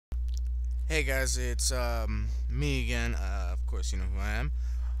Hey guys, it's me again. Of course, you know who I am.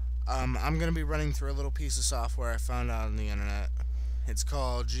 I'm gonna be running through a little piece of software I found out on the internet. It's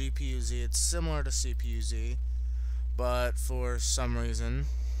called GPU-Z. It's similar to CPU-Z, but for some reason,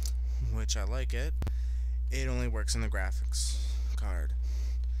 which I like it only works in the graphics card.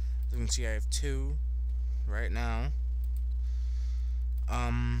 As you can see, I have two right now.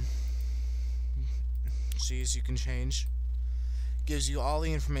 See, as you can change. Gives you all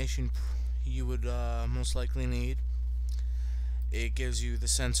the information you would most likely need. It gives you the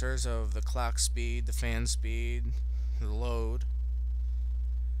sensors of the clock speed, the fan speed, the load.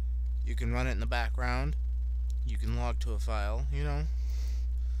 You can run it in the background. You can log to a file,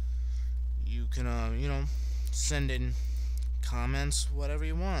 You can, send in comments, whatever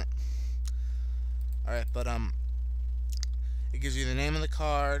you want. Alright, but, it gives you the name of the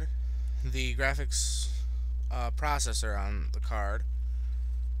card, the graphics processor on the card,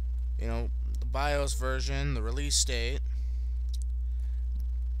 the BIOS version, the release date,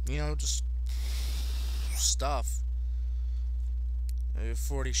 just stuff.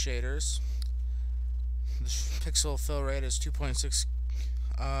 40 shaders. The pixel fill rate is 2.6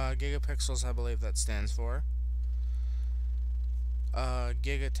 gigapixels, I believe that stands for.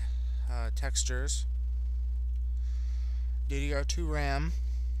 Textures. DDR2 RAM,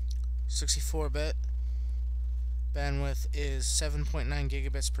 64-bit. Bandwidth is 7.9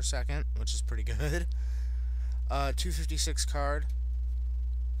 gigabits per second, which is pretty good. 256 card.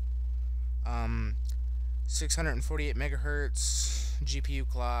 648 megahertz GPU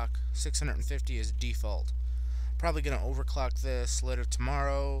clock. 650 is default. Probably gonna overclock this later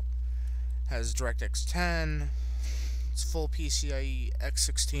tomorrow. Has DirectX 10. It's full PCIe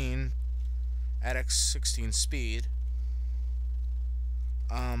X16 at X16 speed.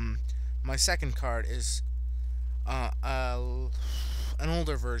 My second card is an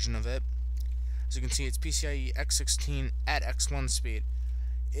older version of it. As you can see, it's PCIe X16 at X1 speed.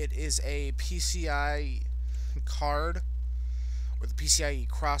 It is a PCI card with a PCIe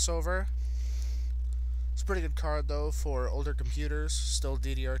crossover. It's a pretty good card though for older computers. Still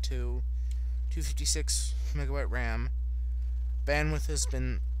DDR2, 256 megabyte RAM. Bandwidth has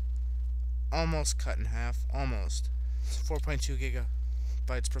been almost cut in half. Almost. It's 4.2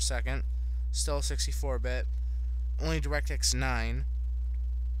 gigabytes per second. Still 64-bit. Only DirectX 9.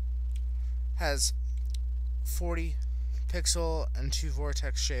 Has 40 pixel and 2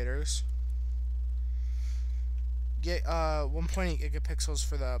 vortex shaders. 1.8 gigapixels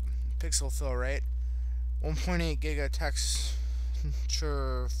for the pixel fill rate. 1.8 giga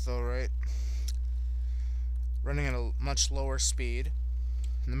texture fill rate. Running at a much lower speed.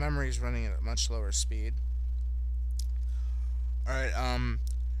 And the memory is running at a much lower speed. Alright,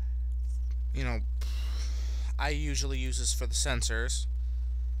 I usually use this for the sensors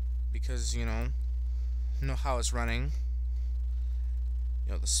because, know how it's running.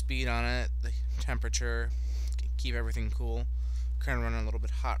 The speed on it, the temperature, keep everything cool. Kind of running a little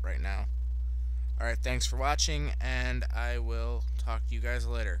bit hot right now. Alright, thanks for watching, and I will talk to you guys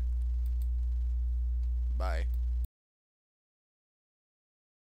later. Bye.